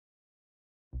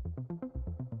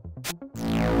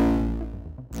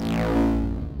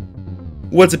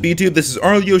What's up YouTube, this is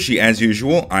Arl Yoshi as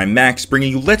usual. I'm Max,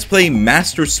 bringing you Let's Play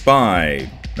Master Spy.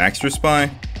 Master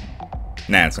Spy?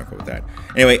 Nah, let's not go with that.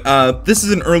 Anyway, this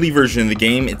is an early version of the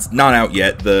game. It's not out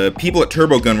yet. The people at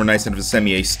TurboGun were nice enough to send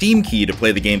me a Steam key to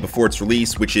play the game before its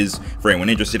release, which is, for anyone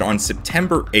interested, on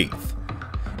September 8th.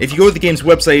 If you go to the game's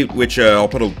website, which I'll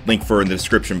put a link for in the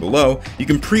description below, you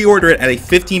can pre-order it at a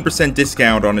 15%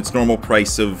 discount on its normal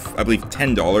price of, I believe,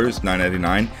 $10,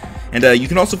 $9.99. And you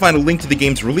can also find a link to the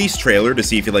game's release trailer to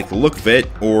see if you like the look of it,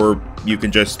 or you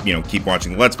can just, keep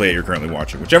watching the Let's Play you're currently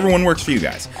watching, whichever one works for you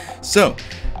guys. So,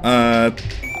 I'm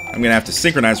gonna have to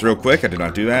synchronize real quick. I did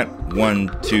not do that.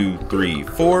 1, 2, 3,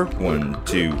 4. 1,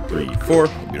 2, 3, 4.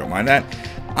 Hope you don't mind that.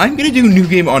 I'm gonna do New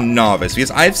Game on Novice because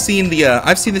I've seen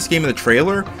this game in the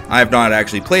trailer. I have not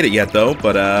actually played it yet though,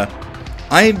 but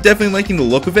I'm definitely liking the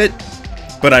look of it.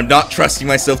 But I'm not trusting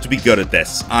myself to be good at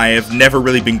this. I have never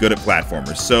really been good at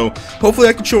platformers, so hopefully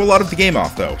I can show a lot of the game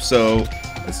off though. So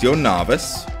let's go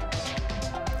Novice.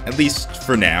 At least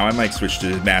for now. I might switch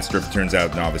to Master if it turns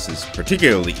out Novice is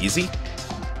particularly easy.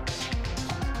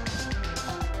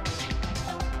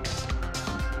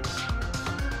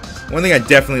 One thing I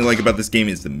definitely like about this game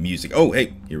is the music. Oh,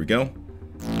 hey, here we go.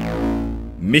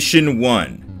 Mission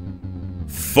 1.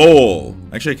 Full.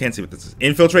 Actually, I can't see what this is.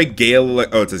 Infiltrate Gale.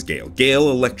 Oh, it says Gale.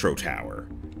 Gale Electro Tower.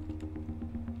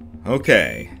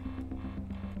 Okay.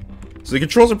 So the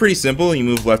controls are pretty simple. You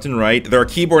move left and right. There are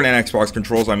keyboard and Xbox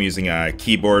controls. I'm using a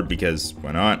keyboard because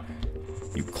why not?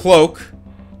 You cloak.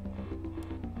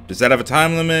 Does that have a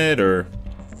time limit or?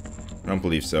 I don't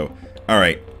believe so. All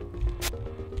right.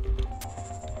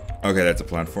 Okay, that's a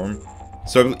platform.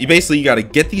 So you basically got to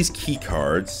get these key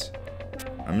cards.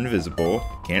 I'm invisible.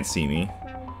 Can't see me.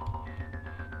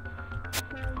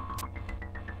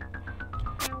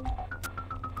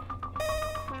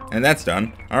 And that's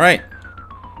done. Alright.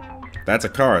 That's a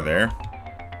car there.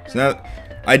 So now,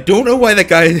 I don't know why that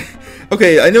guy...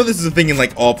 Okay, I know this is a thing in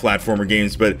like all platformer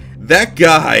games, but that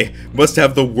guy must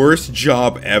have the worst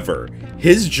job ever.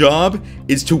 His job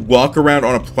is to walk around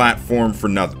on a platform for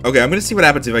nothing. Okay, I'm gonna see what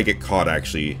happens if I get caught,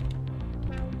 actually.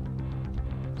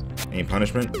 Any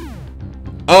punishment?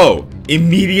 Oh,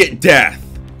 immediate death.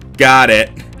 Got it.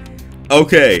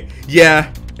 Okay,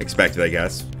 yeah. Expected, I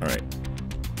guess. Alright.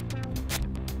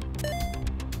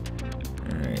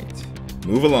 Alright.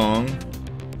 Move along.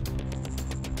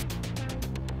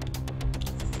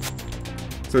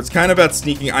 So it's kind of about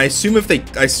sneaking. I assume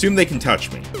they can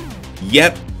touch me.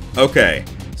 Yep. Okay.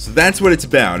 So that's what it's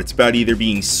about. It's about either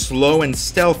being slow and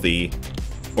stealthy,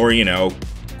 or,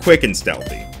 quick and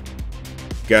stealthy.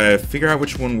 Gotta figure out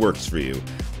which one works for you.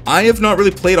 I have not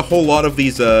really played a whole lot of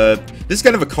these, this is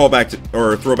kind of a callback to,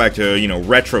 or a throwback to,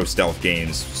 retro stealth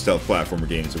games, stealth platformer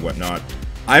games and whatnot.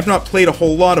 I have not played a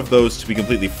whole lot of those, to be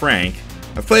completely frank.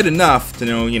 I've played enough to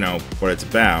know, what it's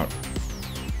about.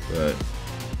 But,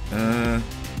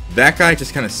 that guy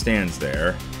just kind of stands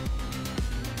there.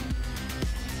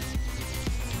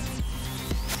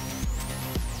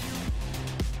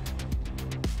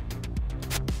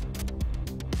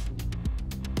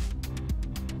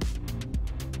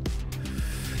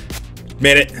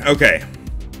 Made it. Okay.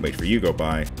 Wait for you to go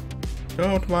by.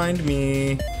 Don't mind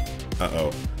me.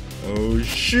 Uh-oh. Oh,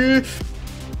 shit.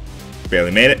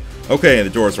 Barely made it. Okay, the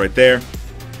door's right there.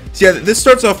 So yeah, this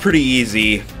starts off pretty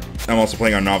easy. I'm also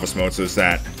playing on Novice mode, so it's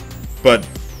that. But,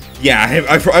 yeah,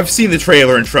 I've seen the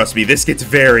trailer, and trust me, this gets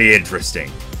very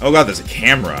interesting. Oh god, there's a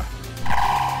camera.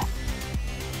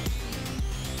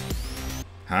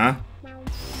 Huh?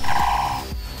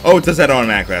 Oh, it does that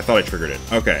automatically. I thought I triggered it.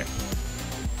 Okay.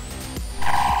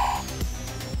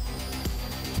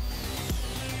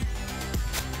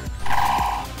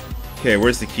 Okay,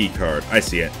 where's the key card? I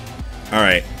see it.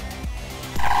 Alright.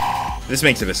 This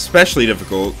makes it especially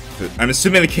difficult. I'm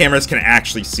assuming the cameras can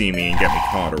actually see me and get me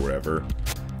caught or whatever.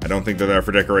 I don't think they're there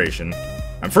for decoration.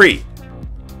 I'm free!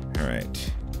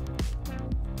 Alright.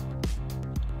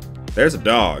 There's a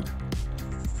dog.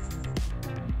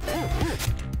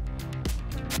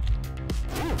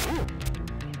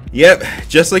 Yep,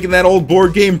 just like in that old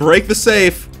board game Break the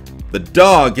Safe, the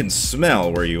dog can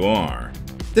smell where you are.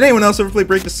 Did anyone else ever play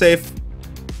Break the Safe?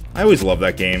 I always love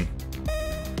that game.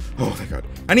 Oh, thank God.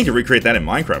 I need to recreate that in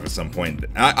Minecraft at some point. You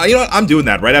know what? I'm doing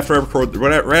that right after I record,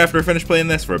 right after I finish playing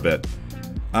this for a bit.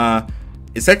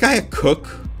 Is that guy a cook?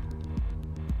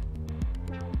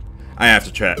 I have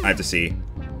to try. I have to see.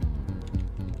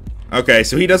 Okay,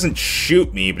 so he doesn't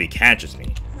shoot me, but he catches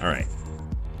me. All right.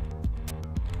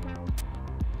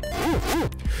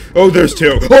 Oh, there's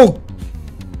two. Oh!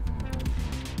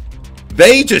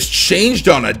 They just changed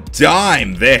on a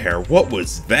dime there. What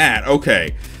was that?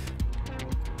 Okay.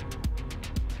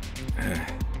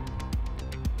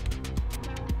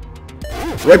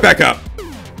 Right back up.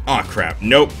 Aw, crap.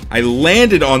 Nope. I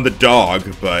landed on the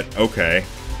dog, but okay.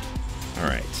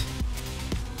 Alright.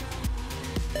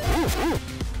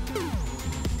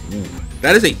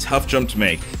 That is a tough jump to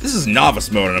make. This is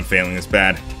novice mode and I'm failing this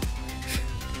bad.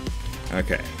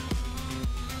 Okay.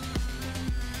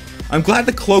 I'm glad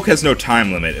the cloak has no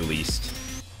time limit, at least.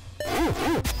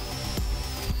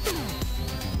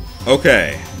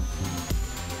 Okay.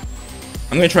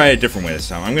 I'm gonna try it a different way this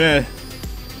time. I'm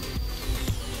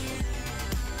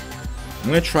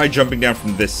gonna try jumping down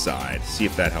from this side. See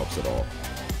if that helps at all.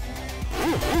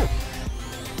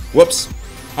 Whoops.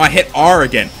 Oh, I hit R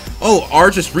again. Oh, R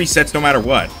just resets no matter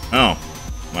what. Oh.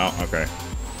 Well, okay.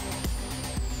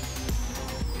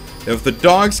 If the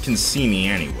dogs can see me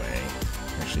anyway.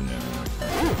 Actually, no.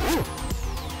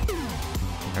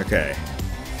 Okay.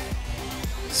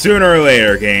 Sooner or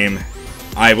later, game,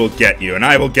 I will get you, and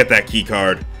I will get that key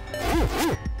card.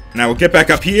 And I will get back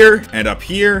up here, and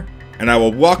I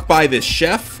will walk by this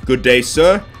chef. Good day,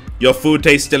 sir. Your food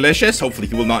tastes delicious. Hopefully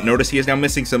he will not notice he is now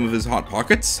missing some of his Hot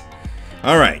Pockets.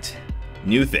 Alright.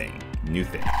 New thing. New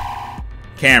thing.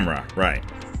 Camera. Right.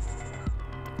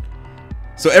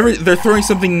 So they're throwing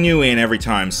something new in every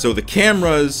time. So the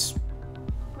cameras...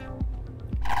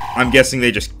 I'm guessing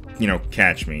they just, you know,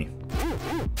 catch me.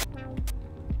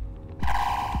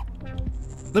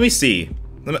 Let me see.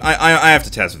 I have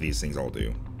to test what these things all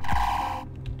do.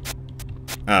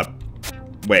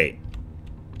 Wait.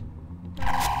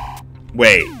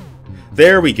 Wait.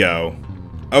 There we go.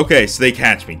 Okay, so they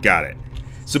catch me. Got it.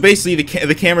 So basically,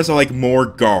 the cameras are like more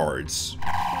guards.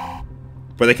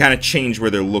 But they kind of change where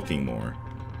they're looking more.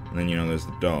 And then, you know, there's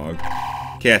the dog.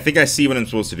 Okay, I think I see what I'm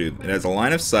supposed to do. It has a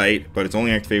line of sight, but it's only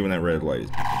activated when that red light is...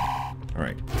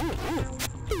 Alright.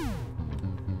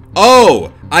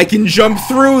 Oh! I can jump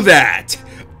through that!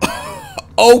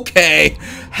 Okay!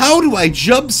 How do I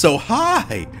jump so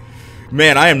high?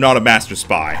 Man, I am not a master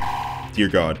spy. Dear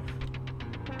God.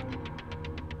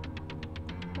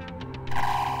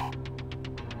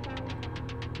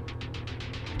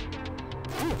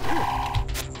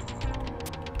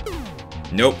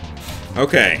 Nope.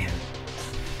 Okay.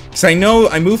 Because I know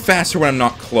I move faster when I'm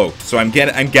not cloaked, so I'm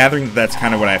gathering that that's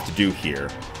kind of what I have to do here.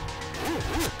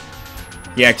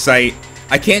 Yeah, because I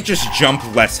can't just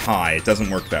jump less high. It doesn't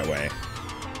work that way.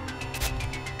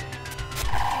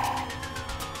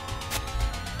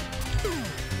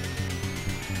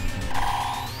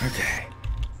 Okay.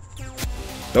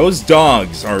 Those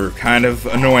dogs are kind of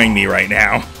annoying me right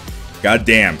now. God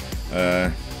damn.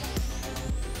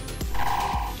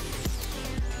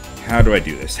 How do I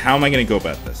do this? How am I going to go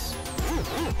about this?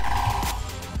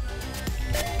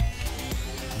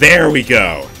 There we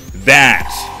go. That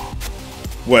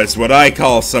was what I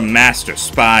call some master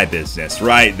spy business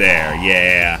right there.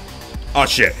 Yeah. Oh,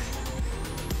 shit.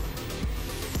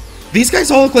 These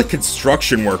guys all look like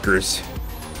construction workers.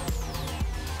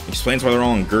 Explains why they're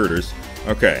all in girders.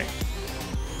 Okay.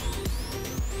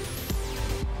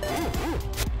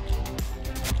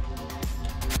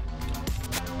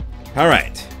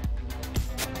 Alright.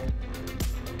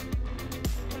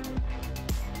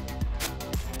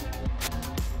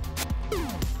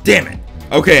 Damn it.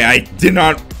 Okay, I did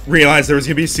not realize there was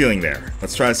going to be a ceiling there.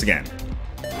 Let's try this again.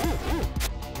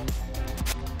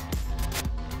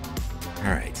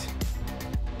 Alright.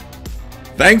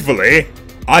 Thankfully,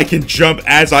 I can jump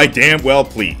as I damn well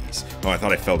please. Oh, I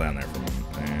thought I fell down there for a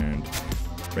moment.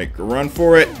 And make a run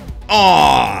for it.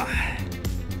 Aww!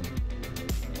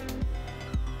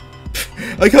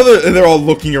 Like how they're all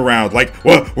looking around like,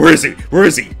 what? Where is he? Where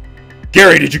is he?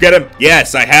 Gary, did you get him?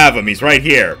 Yes, I have him. He's right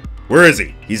here. Where is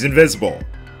he? He's invisible.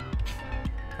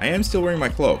 I am still wearing my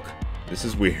cloak. This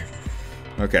is weird.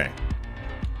 Okay.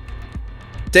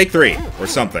 Take 3, or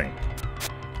something.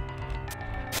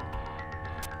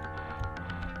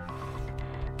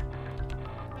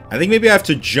 I think maybe I have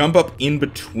to jump up in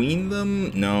between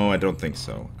them? No, I don't think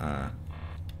so.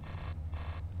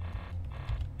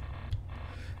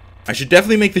 I should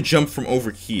definitely make the jump from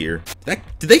over here.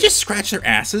 Did they just scratch their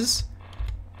asses?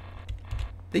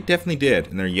 They definitely did,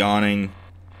 and they're yawning.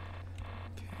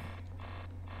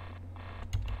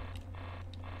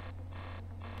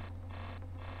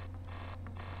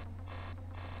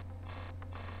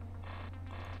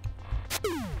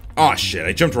 Aw, shit,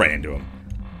 I jumped right into him.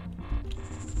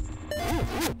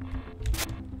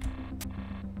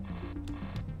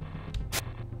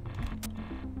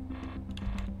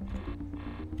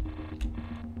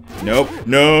 Nope,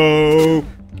 no!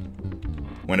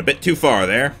 Went a bit too far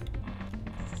there.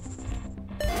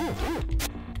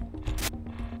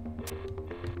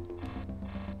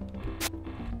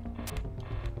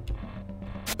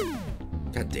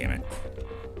 God damn it.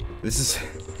 This is...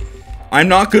 I'm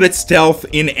not good at stealth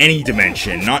in any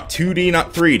dimension. Not 2D,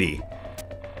 not 3D.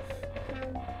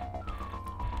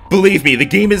 Believe me, the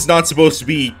game is not supposed to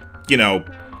be, you know...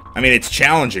 I mean, it's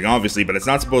challenging, obviously, but it's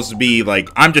not supposed to be, like...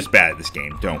 I'm just bad at this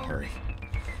game, don't worry.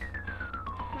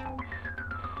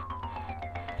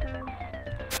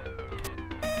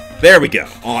 There we go.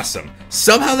 Awesome.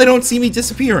 Somehow they don't see me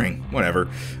disappearing. Whatever.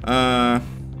 Oh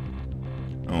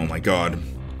my god.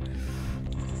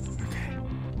 Okay.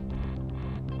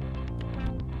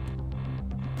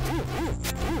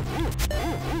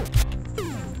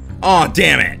 Aw,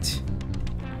 damn it.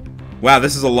 Wow,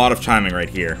 this is a lot of timing right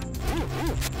here.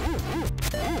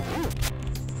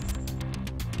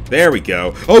 There we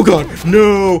go. Oh god,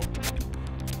 no!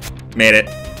 Made it.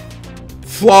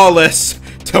 Flawless.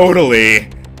 Totally.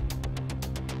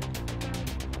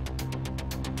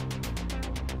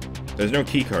 There's no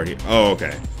key card here. Oh,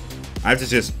 okay. I have to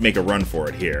just make a run for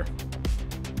it here.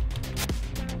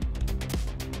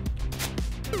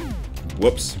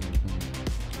 Whoops.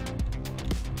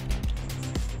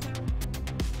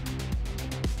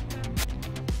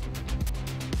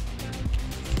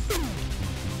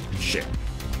 Shit.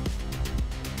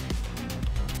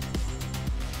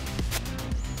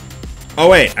 Oh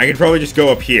wait, I could probably just go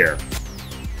up here.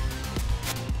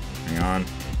 Hang on.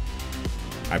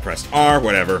 I pressed R,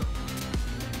 whatever.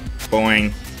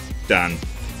 Boing. Done.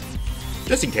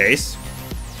 Just in case.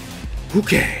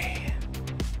 Okay.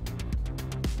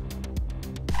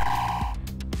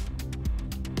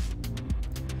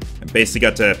 I basically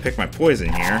got to pick my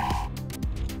poison here.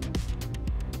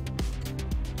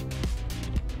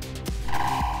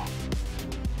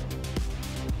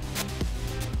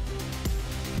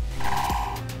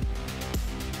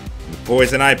 The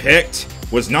poison I picked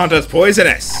was not as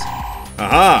poisonous.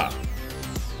 Aha!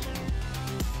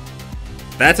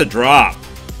 That's a drop.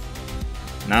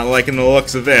 Not liking the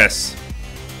looks of this.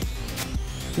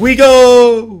 We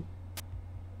go!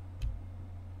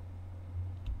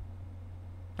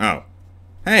 Oh.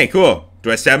 Hey, cool.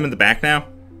 Do I stab him in the back now?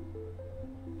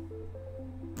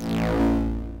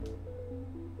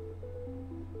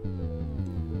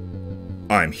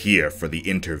 I'm here for the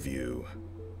interview.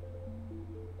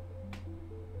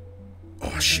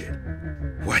 Oh shit.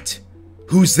 What?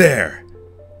 Who's there?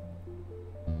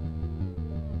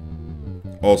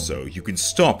 Also, you can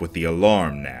stop with the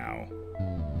alarm now.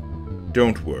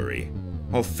 Don't worry,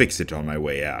 I'll fix it on my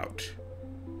way out.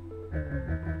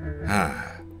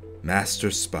 Ah,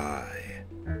 Master Spy.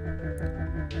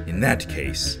 In that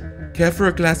case, care for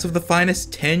a glass of the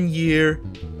finest 10-year?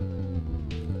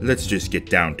 Let's just get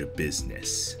down to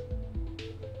business.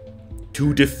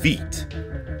 To defeat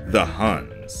the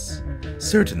Huns.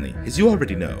 Certainly, as you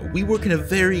already know, we work in a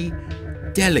very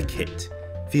delicate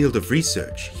field of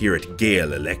research here at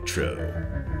Gale Electro.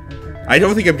 I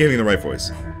don't think I'm giving the right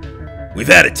voice. We've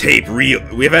had a tape reel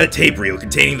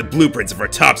containing the blueprints of our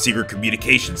top secret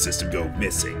communication system go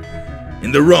missing.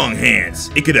 In the wrong hands,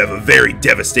 it could have a very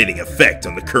devastating effect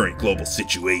on the current global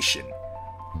situation.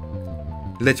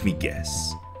 Let me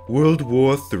guess. World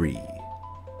War III.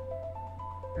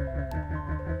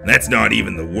 That's not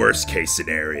even the worst case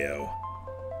scenario.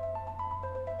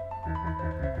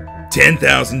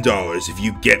 $10,000 if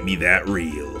you get me that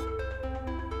reel.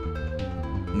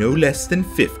 No less than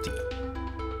 50.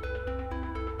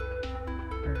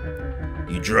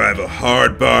 You drive a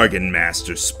hard bargain,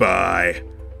 Master Spy.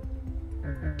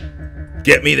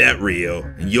 Get me that reel,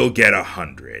 and you'll get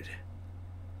 100.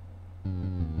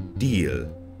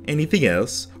 Deal. Anything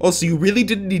else? Also, you really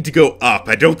didn't need to go up.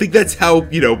 I don't think that's how,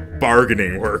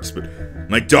 bargaining works, but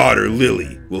my daughter,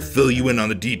 Lily, will fill you in on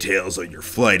the details on your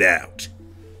flight out.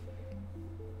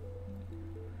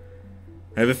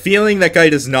 I have a feeling that guy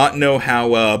does not know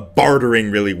how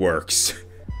bartering really works.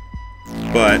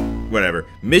 But, whatever.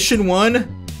 Mission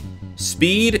 1,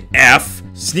 speed, F.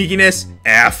 Sneakiness,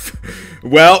 F.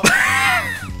 Well,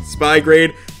 spy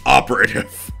grade,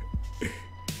 operative.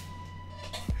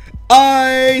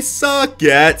 I suck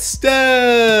at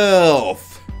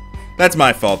stealth. That's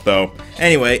my fault, though.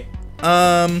 Anyway,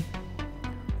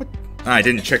 what? I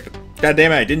didn't check the... God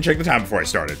damn it, I didn't check the time before I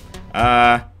started.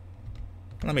 Let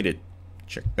me do...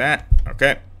 Check that.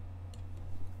 Okay.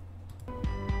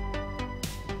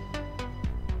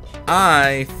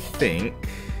 I think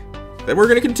that we're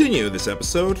going to continue this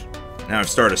episode. Now I've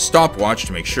started a stopwatch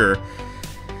to make sure.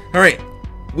 Alright,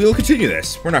 we'll continue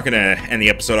this. We're not going to end the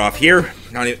episode off here.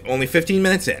 Only 15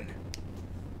 minutes in.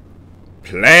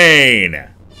 Plane!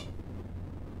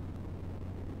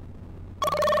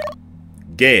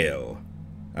 Gale.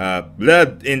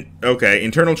 Okay,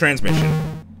 internal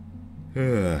transmission.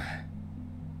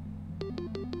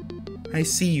 I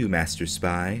see you, Master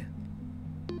Spy.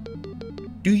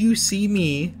 Do you see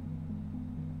me?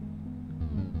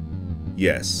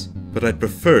 Yes, but I'd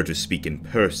prefer to speak in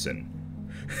person.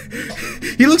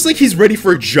 He looks like he's ready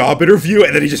for a job interview,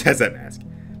 and then he just has that mask.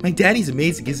 My daddy's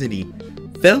amazing, isn't he?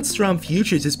 Feldstrom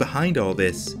Futures is behind all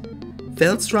this.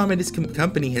 Feldstrom and his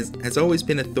company has always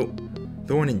been a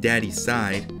thorn in Daddy's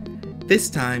side. This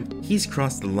time, he's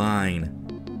crossed the line.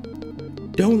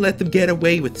 Don't let them get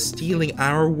away with stealing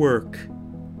our work.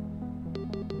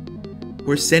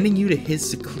 We're sending you to his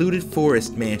secluded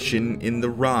forest mansion in the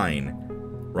Rhine.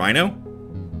 Rhino?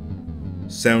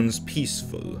 Sounds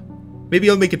peaceful. Maybe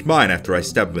I'll make it mine after I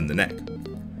stab him in the neck.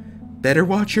 Better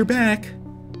watch your back.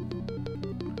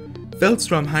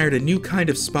 Feldstrom hired a new kind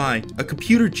of spy, a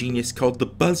computer genius called the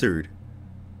Buzzard.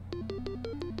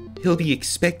 He'll be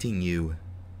expecting you.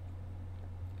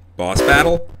 Boss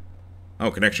battle? Oh,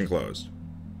 connection closed.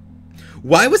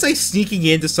 Why was I sneaking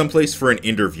into someplace for an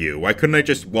interview? Why couldn't I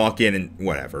just walk in and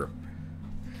whatever?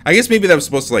 I guess maybe that was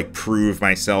supposed to like prove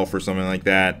myself or something like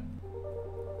that.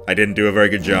 I didn't do a very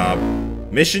good job.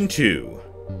 Mission 2.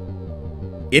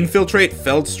 Infiltrate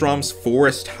Feldstrom's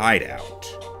forest hideout.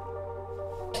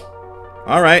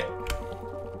 Alright.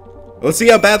 Let's see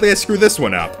how badly I screw this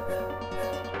one up.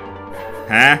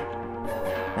 Huh?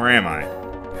 Where am I?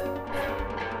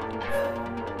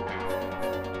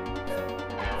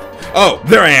 Oh,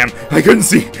 there I am! I couldn't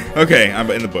see! Okay,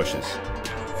 I'm in the bushes.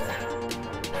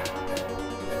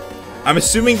 I'm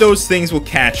assuming those things will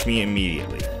catch me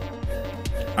immediately.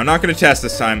 I'm not going to test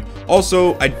this time.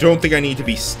 Also, I don't think I need to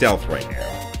be stealth right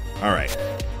now. Alright.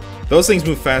 Those things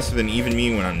move faster than even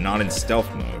me when I'm not in stealth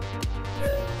mode.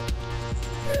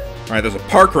 Alright, there's a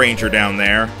park ranger down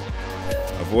there.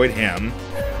 Avoid him.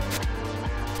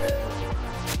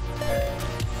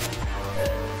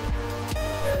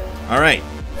 Alright.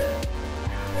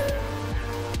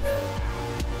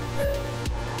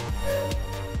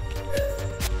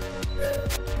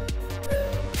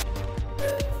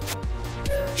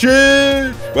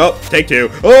 Shit! Well, take two.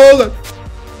 Oh, God.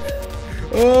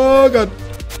 Oh, God.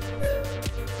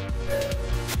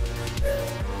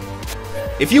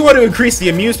 If you want to increase the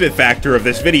amusement factor of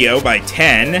this video by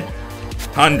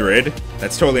 100,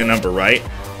 that's totally a number, right?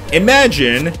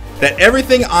 Imagine that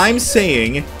everything I'm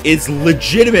saying is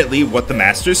legitimately what the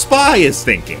Master Spy is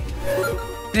thinking.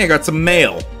 Hey, I got some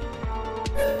mail.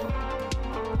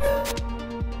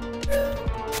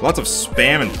 Lots of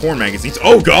spam and porn magazines.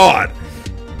 Oh, God!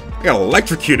 I got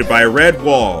electrocuted by a red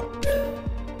wall.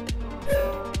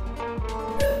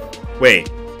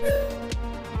 Wait.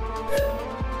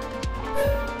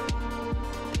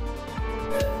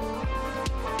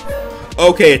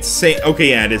 Okay, it's the same. Okay,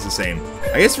 yeah, it is the same.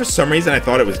 I guess for some reason I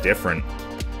thought it was different.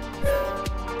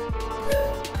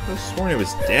 I was sworn it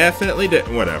was definitely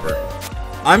whatever.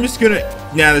 I'm just gonna...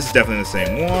 Nah, this is definitely the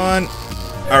same one.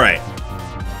 Alright.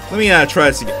 Let me try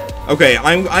this again. Okay,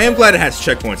 I am glad it has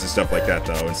checkpoints and stuff like that,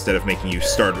 though, instead of making you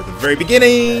start at the very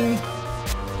beginning.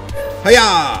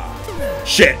 Hiya!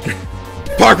 Shit!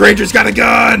 Park Ranger's got a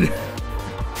gun!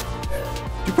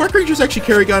 Do Park Rangers actually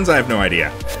carry guns? I have no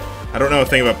idea. I don't know a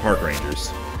thing about Park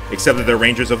Rangers, except that they're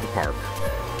rangers of the park.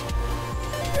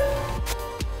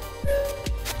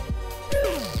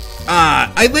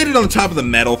 Ah, I laid it on the top of the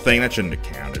metal thing. That shouldn't have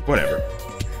counted. Whatever.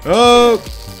 Oh!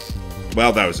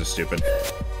 Well, that was just stupid.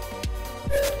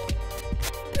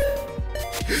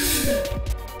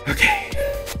 Okay.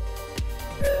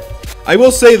 I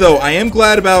will say, though, I am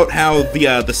glad about how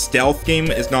the stealth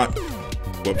game is not...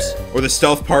 Whoops. Or the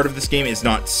stealth part of this game is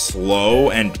not slow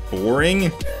and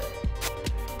boring.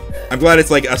 I'm glad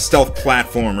it's like a stealth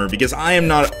platformer, because I am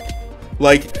not...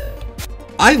 Like...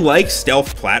 I like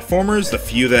stealth platformers, the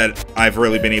few that I've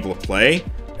really been able to play,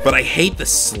 but I hate the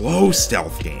slow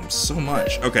stealth games so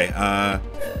much. Okay,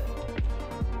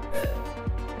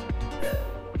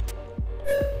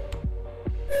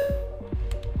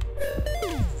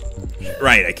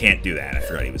 Right, I can't do that. I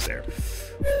forgot he was there.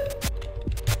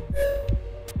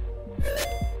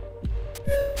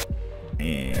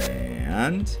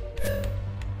 And...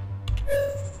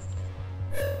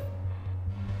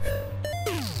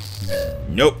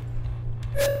 Nope.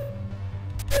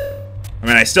 I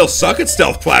mean, I still suck at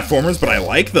stealth platformers, but I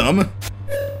like them.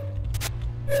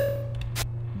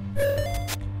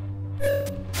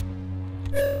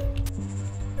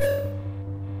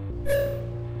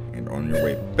 And on your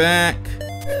way back...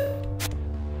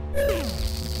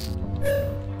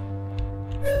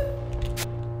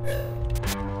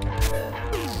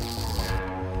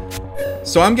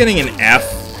 So I'm getting an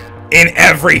F in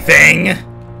everything.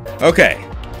 Okay.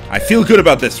 I feel good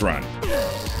about this run.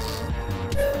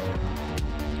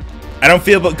 I don't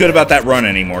feel good about that run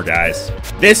anymore, guys.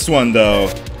 This one, though,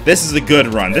 this is a good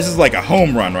run. This is like a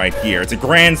home run right here. It's a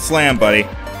grand slam, buddy.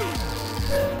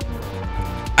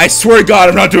 I swear to God,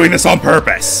 I'm not doing this on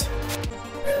purpose.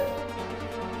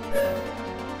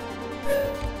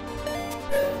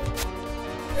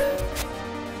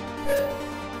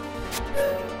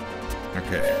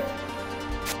 Okay.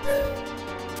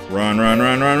 Run, run,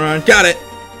 run, run, run. Got it.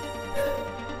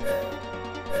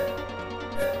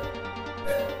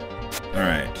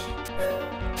 Alright.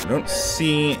 I don't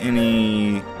see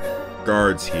any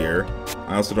guards here.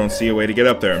 I also don't see a way to get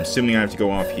up there. I'm assuming I have to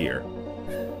go off here.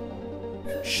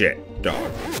 Shit.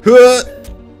 Dog.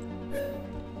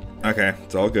 Okay,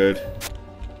 it's all good.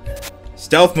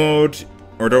 Stealth mode.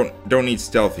 Or don't need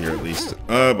stealth here, at least.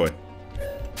 Oh, boy.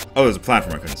 Oh, there's a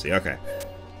platform I couldn't see. Okay.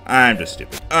 I'm just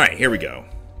stupid. Alright, here we go.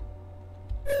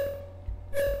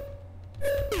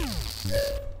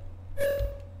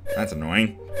 That's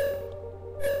annoying.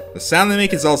 The sound they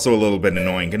make is also a little bit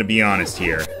annoying, gonna be honest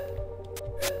here.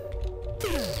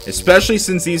 Especially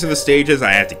since these are the stages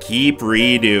I have to keep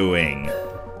redoing.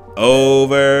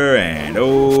 Over and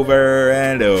over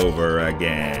and over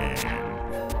again.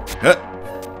 Huh.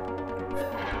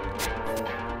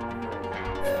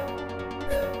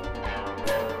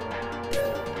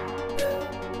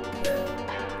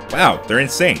 Wow, they're in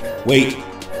sync. Wait.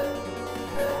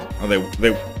 Oh, they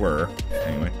were.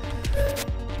 Anyway.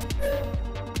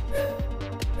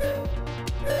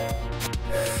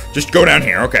 Just go down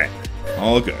here. Okay.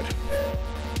 All good.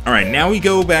 Alright, now we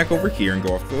go back over here and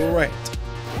go off to the right.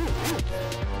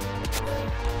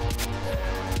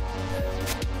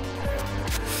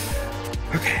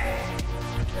 Okay.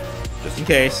 Just in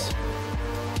case.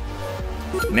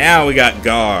 Now we got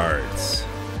guards.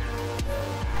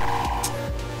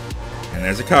 And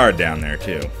there's a card down there,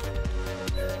 too.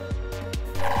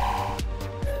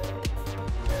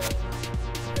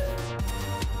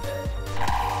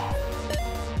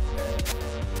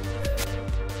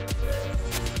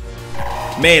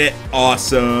 Made it.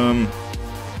 Awesome.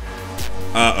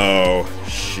 Uh-oh.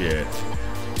 Shit.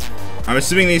 I'm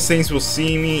assuming these things will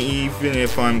see me even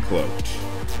if I'm cloaked.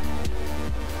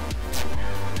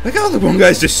 Look how the one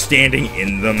guy's just standing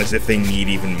in them as if they need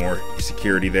even more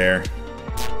security there.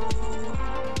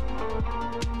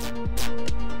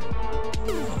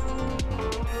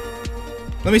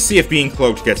 Let me see if being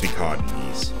cloaked gets me caught in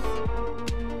these.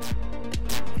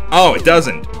 Oh, it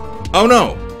doesn't. Oh,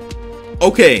 no.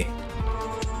 Okay.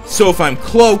 So if I'm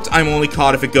cloaked, I'm only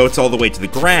caught if it goes all the way to the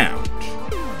ground.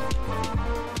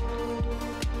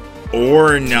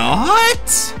 Or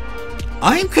not?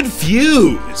 I'm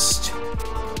confused.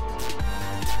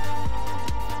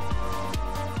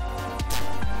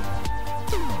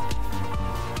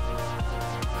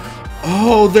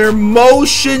 Oh, they're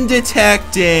motion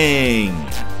detecting.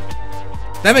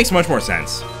 That makes much more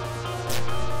sense.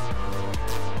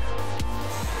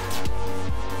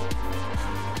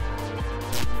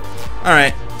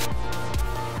 Alright.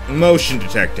 Motion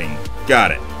detecting. Got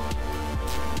it.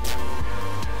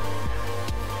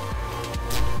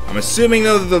 I'm assuming,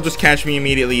 though, that they'll just catch me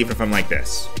immediately even if I'm like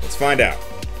this. Let's find out.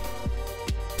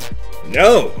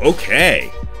 No!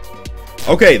 Okay.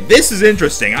 Okay, this is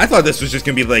interesting. I thought this was just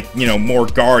gonna be like, you know, more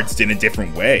guards in a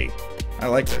different way. I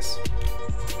like this.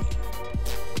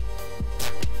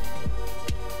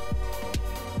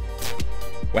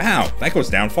 Wow, that goes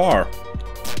down far.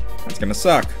 That's gonna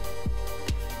suck.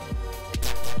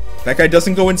 That guy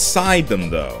doesn't go inside them,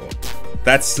 though.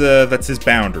 That's his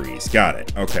boundaries. Got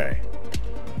it. Okay.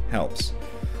 Helps.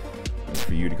 Wait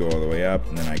for you to go all the way up,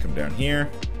 and then I come down here.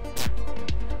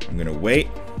 I'm gonna wait.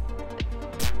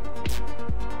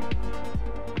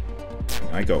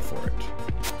 I go for it.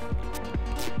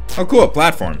 Oh, cool.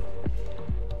 Platform.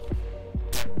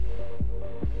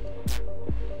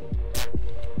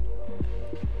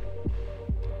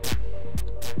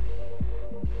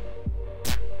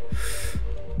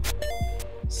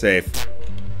 Safe.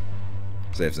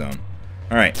 Safe zone.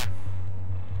 Alright.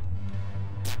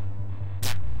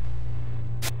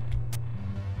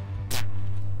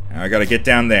 Now I gotta get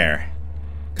down there.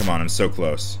 Come on, I'm so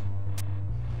close.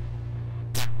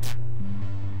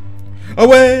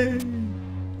 Away!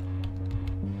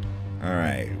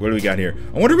 Alright, what do we got here?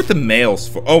 I wonder what the mail's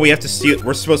for. Oh, we have to steal.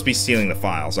 We're supposed to be stealing the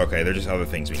files. Okay, they're just other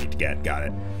things we need to get. Got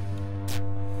it.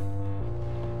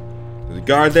 There's a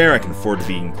guard there. I can afford to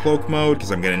be in cloak mode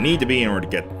because I'm going to need to be in order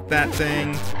to get that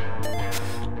thing.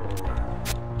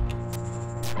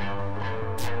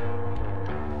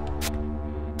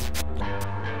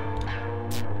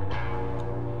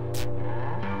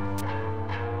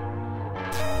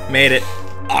 Made it.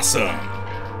 Awesome.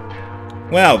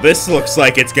 Well, this looks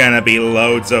like it's gonna be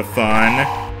loads of fun.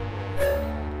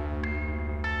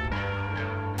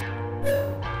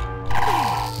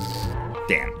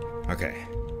 Damn. Okay.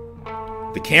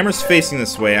 The camera's facing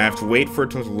this way. I have to wait for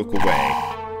it to look away.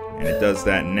 And it does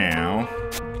that now.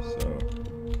 So.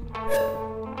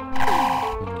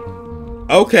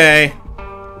 Okay.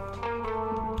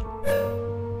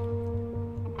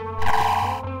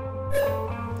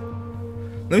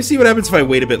 Let me see what happens if I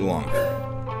wait a bit longer.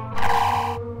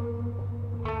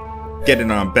 Get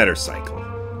it on a better cycle.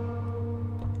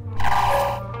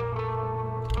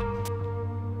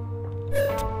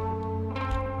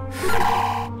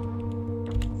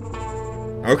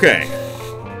 Okay.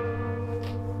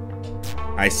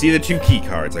 I see the 2 key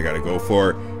cards I gotta go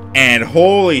for. And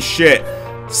holy shit.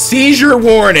 Seizure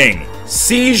warning!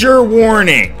 Seizure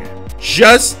warning!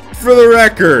 Just for the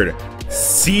record.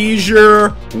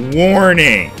 Seizure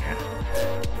warning.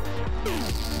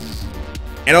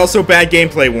 And also bad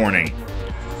gameplay warning.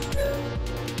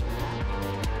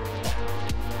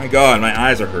 My god, my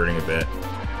eyes are hurting a bit.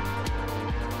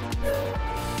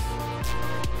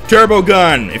 Turbo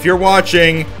Gun, if you're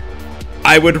watching,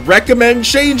 I would recommend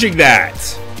changing that.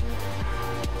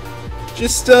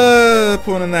 Just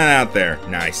putting that out there.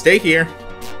 Nice, stay here.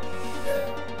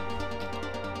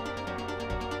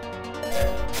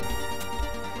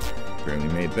 Barely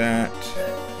made that.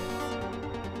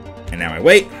 And now I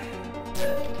wait.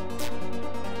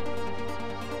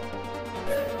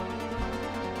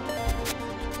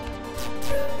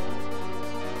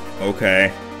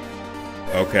 Okay.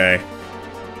 Okay.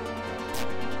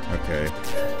 Okay.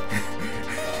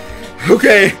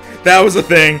 Okay, that was a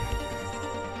thing.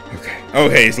 Okay.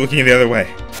 Okay, he's looking the other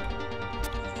way.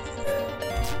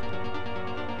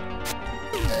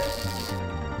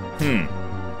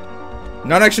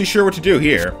 Not actually sure what to do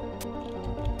here.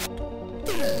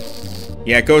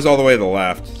 Yeah, it goes all the way to the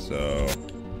left, so...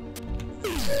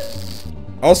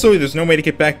 Also, there's no way to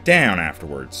get back down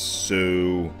afterwards,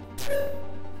 so...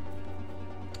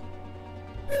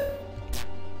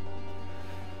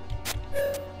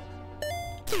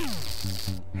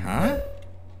 Huh?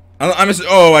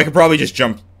 Oh, I could probably just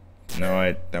jump...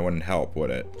 No, that wouldn't help, would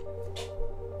it?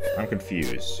 I'm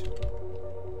confused.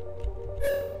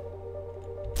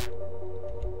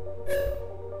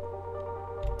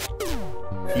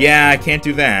 Yeah, I can't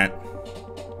do that.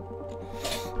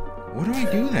 What do I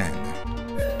do then?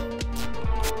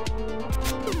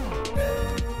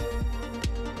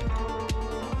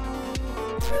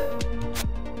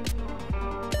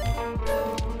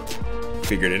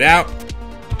 Figured it out.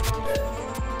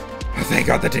 Oh, thank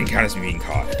God that didn't count as me being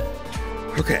caught.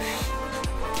 Okay.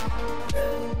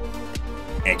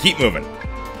 And keep moving.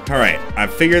 Alright,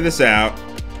 I've figured this out.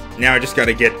 Now I just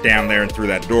gotta get down there and through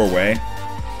that doorway.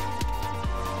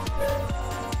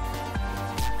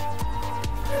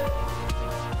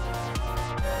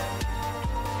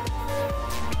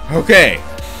 Okay.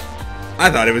 I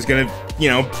thought it was gonna, you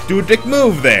know, do a dick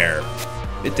move there.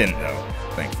 It didn't, though,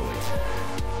 thankfully.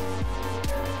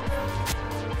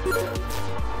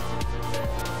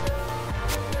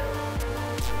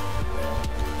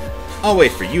 I'll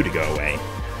wait for you to go away.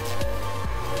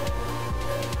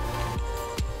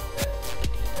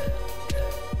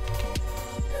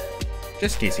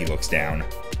 Just in case he looks down.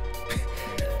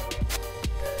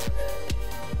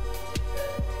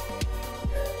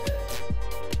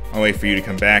 I'll wait for you to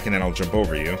come back and then I'll jump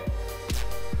over you.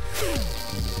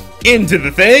 Into the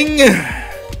thing!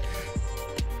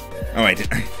 Oh, I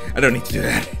don't need to do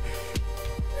that.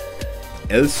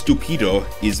 El Stupido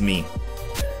is me.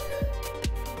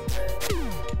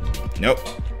 Nope.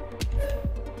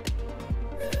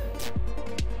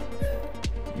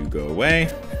 You go away.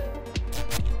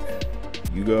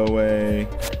 You go away.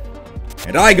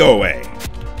 And I go away.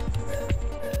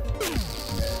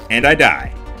 And I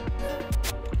die.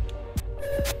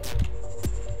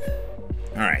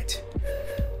 Alright.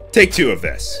 Take 2 of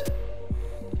this.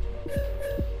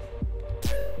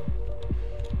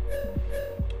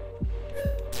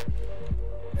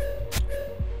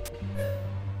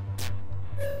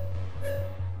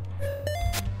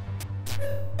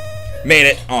 Made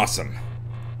it. Awesome.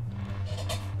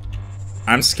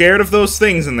 I'm scared of those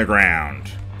things in the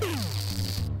ground.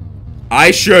 I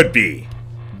should be.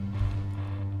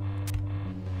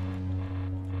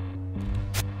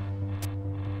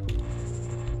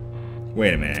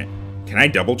 Wait a minute. Can I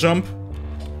double jump?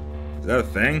 Is that a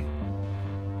thing?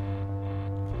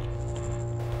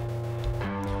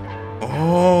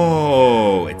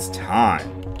 Oh, it's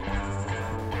time.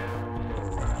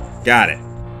 Got it.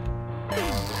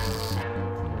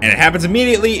 And it happens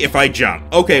immediately if I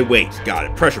jump. Okay, wait. Got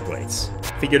it. Pressure plates.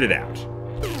 Figured it out.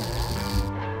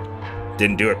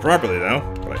 Didn't do it properly, though,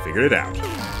 but I figured it out.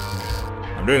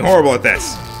 I'm doing horrible at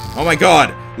this. Oh my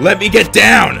god, let me get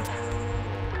down!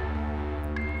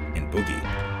 And boogie.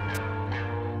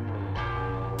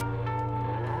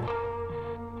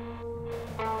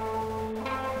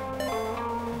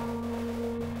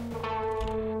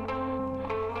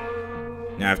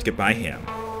 Now I have to get by him.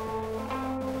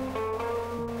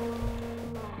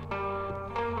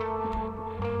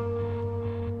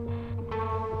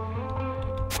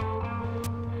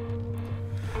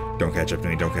 Don't catch up to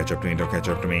me, don't catch up to me, don't catch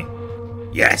up to me.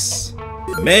 Yes!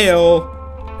 Mail!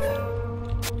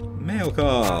 Mail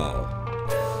call.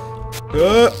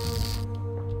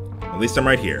 At least I'm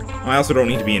right here. I also don't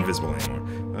need to be invisible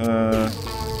anymore.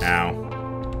 Ow.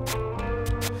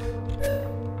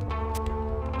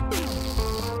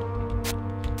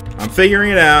 I'm figuring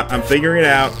it out, I'm figuring it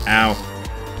out. Ow.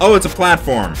 Oh, it's a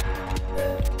platform.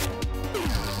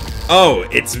 Oh,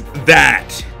 it's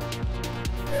that.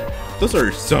 Those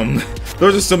are some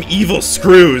evil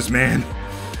screws, man.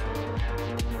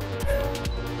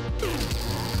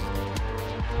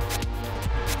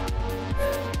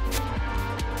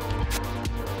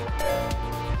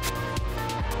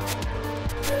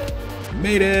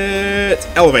 Made it!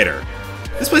 Elevator.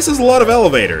 This place has a lot of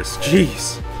elevators.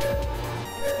 Jeez.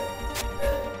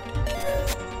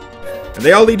 And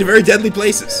they all lead to very deadly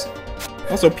places.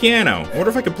 Also, piano. I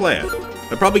wonder if I could play it.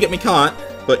 That'd probably get me caught,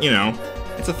 but you know.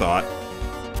 It's a thought.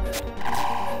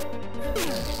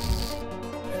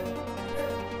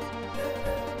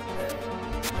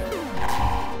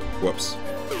 Whoops.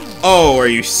 Oh, are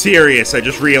you serious? I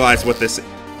just realized what this is.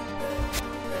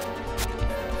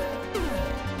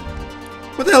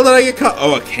 What the hell did I get caught?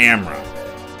 Oh, a camera.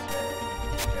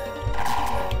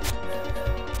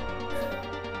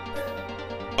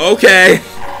 Okay.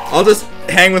 I'll just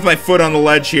hang with my foot on the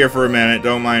ledge here for a minute.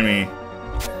 Don't mind me.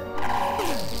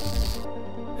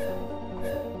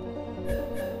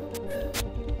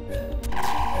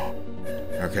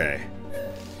 Okay.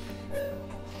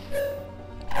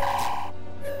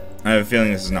 I have a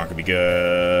feeling this is not going to be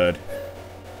good.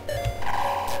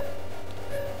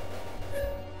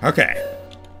 Okay.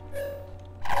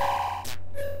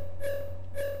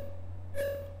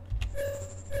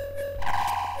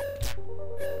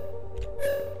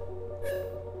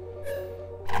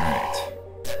 Alright.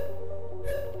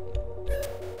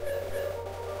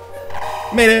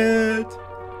 Made it!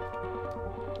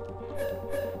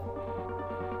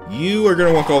 You are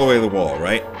gonna walk all the way to the wall,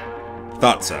 right?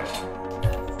 Thought so.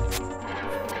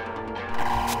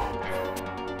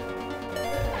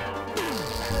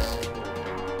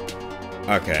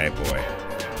 Okay, boy.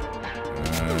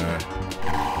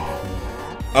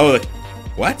 Oh,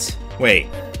 what? Wait.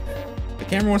 The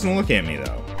camera wasn't looking at me,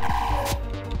 though.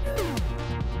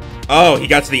 Oh, he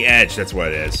got to the edge. That's what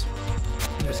it is.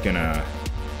 I'm just gonna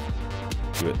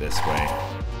do it this way.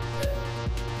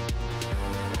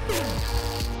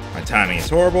 My timing is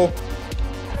horrible.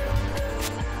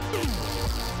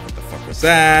 What the fuck was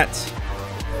that?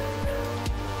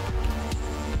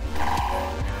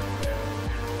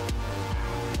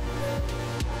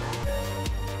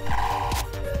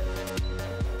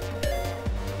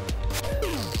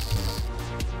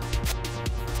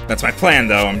 That's my plan,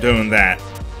 though. I'm doing that.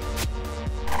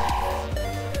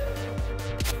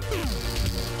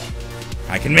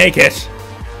 I can make it.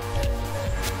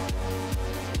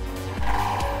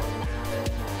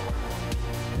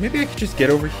 Maybe I could just get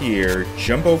over here,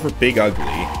 jump over Big Ugly,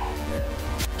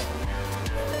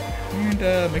 and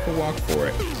make a walk for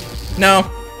it. No.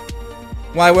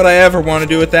 Why would I ever want to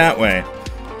do it that way?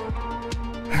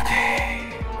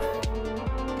 Okay.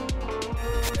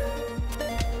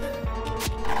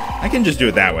 I can just do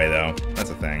it that way, though. That's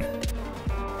the thing.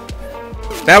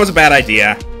 That was a bad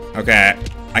idea. Okay.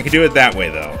 I could do it that way,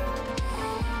 though.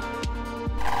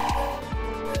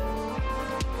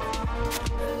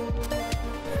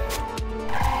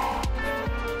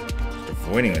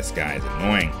 Avoiding this guy is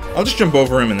annoying. I'll just jump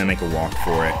over him and then make a walk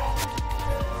for it.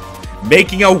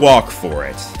 Making a walk for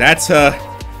it. That's,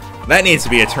 that needs to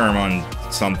be a term on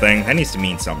something. That needs to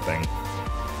mean something.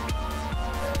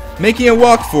 Making a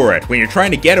walk for it when you're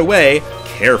trying to get away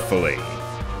carefully.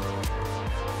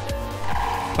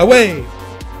 Away!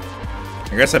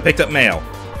 I guess I picked up mail.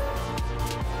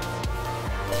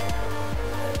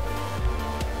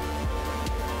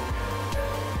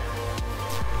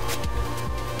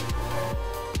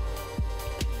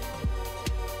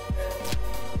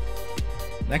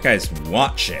 That guy's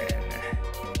watching.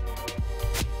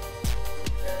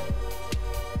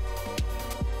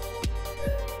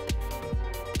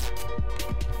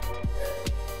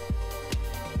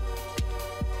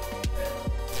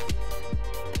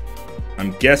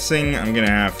 I'm guessing I'm gonna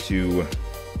have to... Well,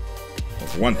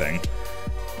 for one thing,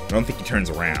 I don't think he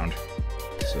turns around.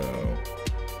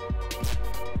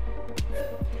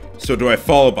 So do I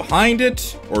follow behind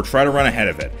it, or try to run ahead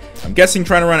of it? I'm guessing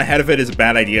trying to run ahead of it is a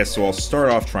bad idea, so I'll start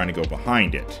off trying to go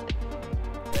behind it.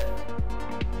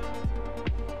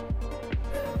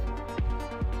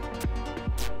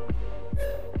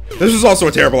 This was also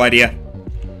a terrible idea.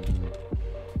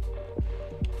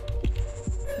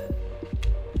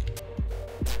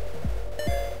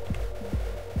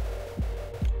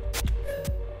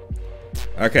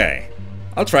 Okay.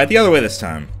 I'll try it the other way this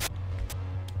time.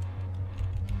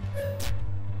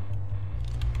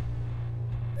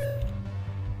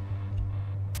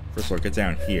 First, I'll get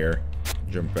down here.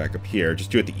 Jump back up here.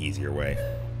 Just do it the easier way.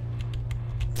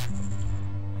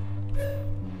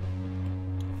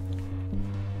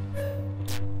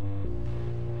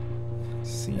 Let's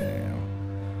see now.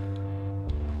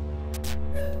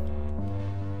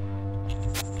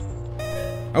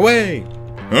 Away!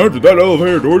 Oh, did that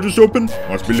elevator door just open?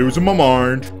 Must be losing my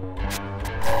mind.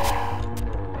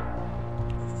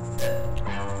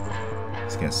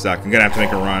 It's gonna suck. I'm gonna have to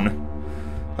make a run.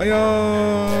 Hiya!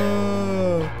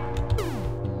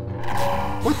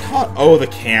 What caught? Oh, the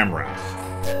camera.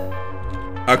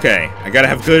 Okay, I gotta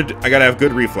have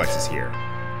good reflexes here.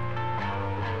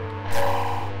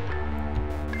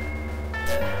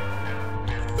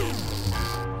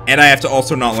 And I have to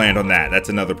also not land on that. That's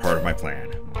another part of my plan.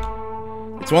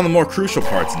 It's one of the more crucial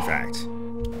parts, in fact.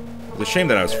 It's a shame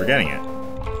that I was forgetting it.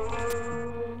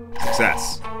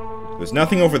 Success. There's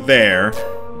nothing over there,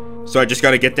 so I just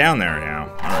gotta get down there now.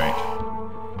 Alright.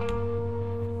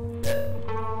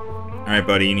 Alright,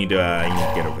 buddy, you need to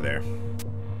get over there.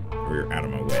 Or you're out of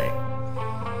my way.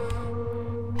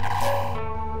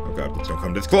 Oh god, please don't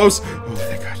come this close! Oh,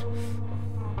 thank god.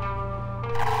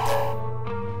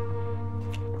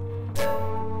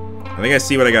 I think I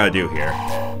see what I gotta do here.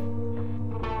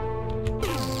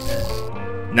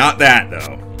 Not that,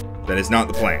 though. That is not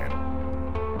the plan.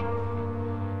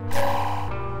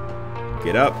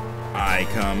 Get up. I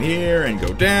come here and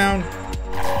go down.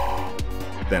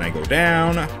 Then I go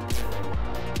down.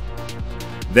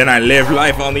 Then I live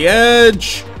life on the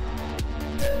edge.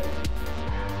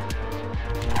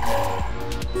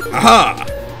 Aha!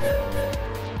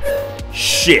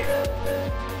 Shit.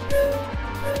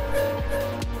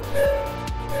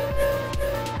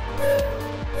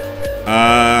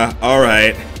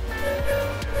 Alright.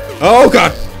 Oh,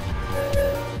 God!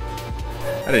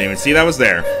 I didn't even see that was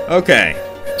there. Okay.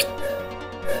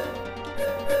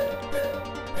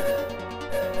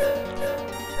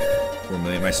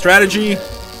 Formulate my strategy.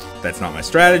 That's not my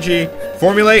strategy.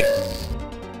 Formulate.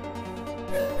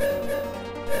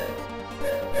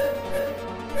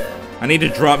 I need to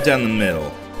drop down the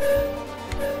middle.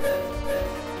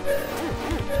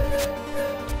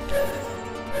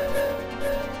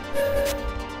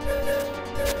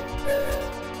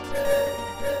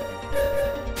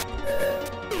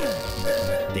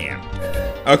 Damn.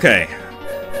 Okay.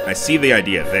 I see the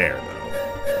idea there, though.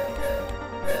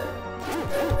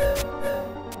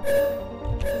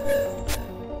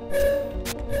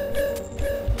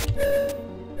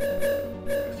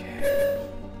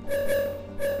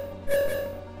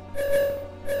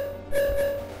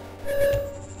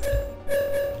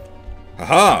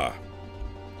 Haha!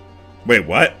 Wait,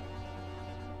 what?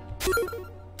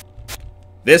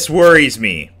 This worries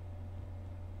me.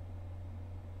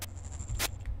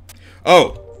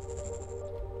 Oh!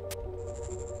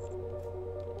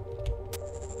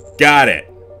 Got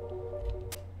it.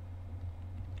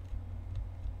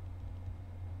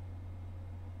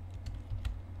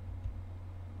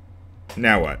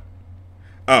 Now what?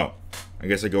 Oh, I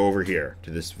guess I go over here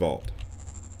to this vault.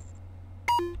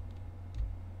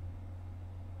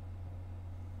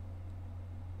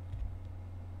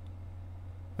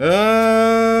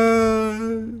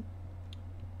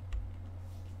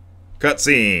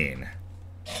 Cutscene.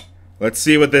 Let's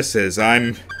see what this is.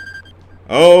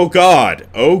 Oh god.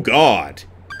 Oh god.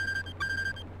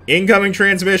 Incoming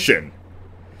transmission.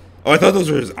 Oh, I thought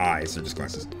those were his eyes. They're just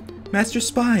glasses. Master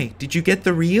Spy, did you get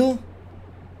the reel?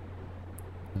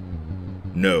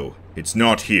 No, it's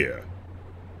not here.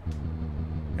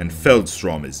 And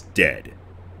Feldstrom is dead.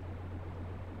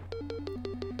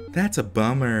 That's a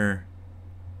bummer.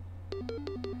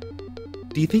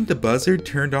 Do you think the buzzard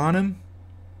turned on him?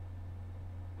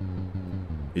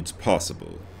 It's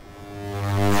possible.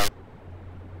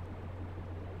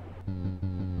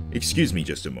 Excuse me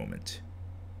just a moment.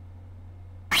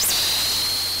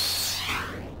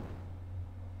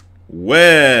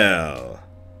 Well.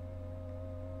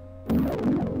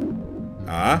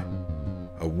 Ah?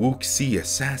 A Wuxi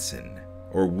assassin.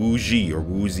 or Wu Ji, or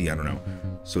Woozy, I don't know.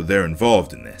 So they're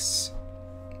involved in this.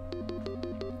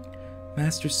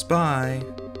 Master Spy,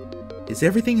 is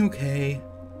everything okay?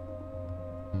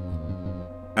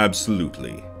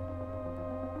 Absolutely.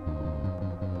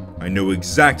 I know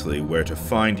exactly where to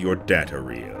find your data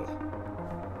reel.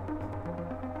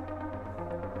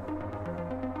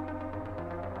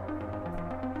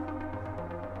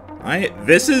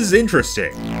 This is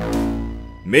interesting.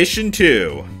 Mission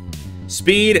 2.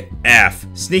 Speed, F.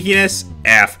 Sneakiness,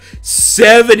 F.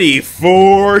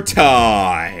 74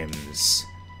 times.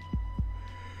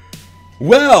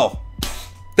 Well,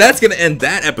 that's gonna end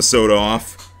that episode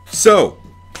off. So,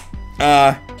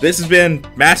 this has been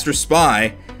Master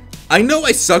Spy. I know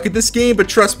I suck at this game, but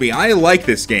trust me, I like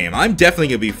this game. I'm definitely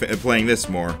gonna be playing this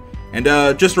more. And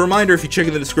just a reminder, if you check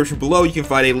in the description below, you can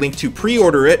find a link to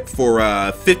pre-order it for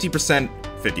 15%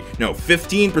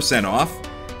 off.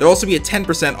 There'll also be a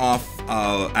 10% off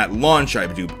at launch, I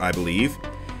believe.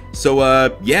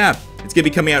 So, yeah, it's gonna be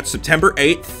coming out September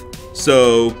 8th.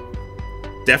 So,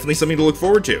 definitely something to look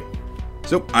forward to.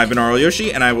 So, I've been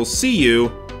Arlyoshi, and I will see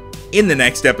you in the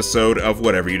next episode of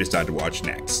whatever you decide to watch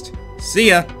next. See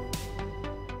ya!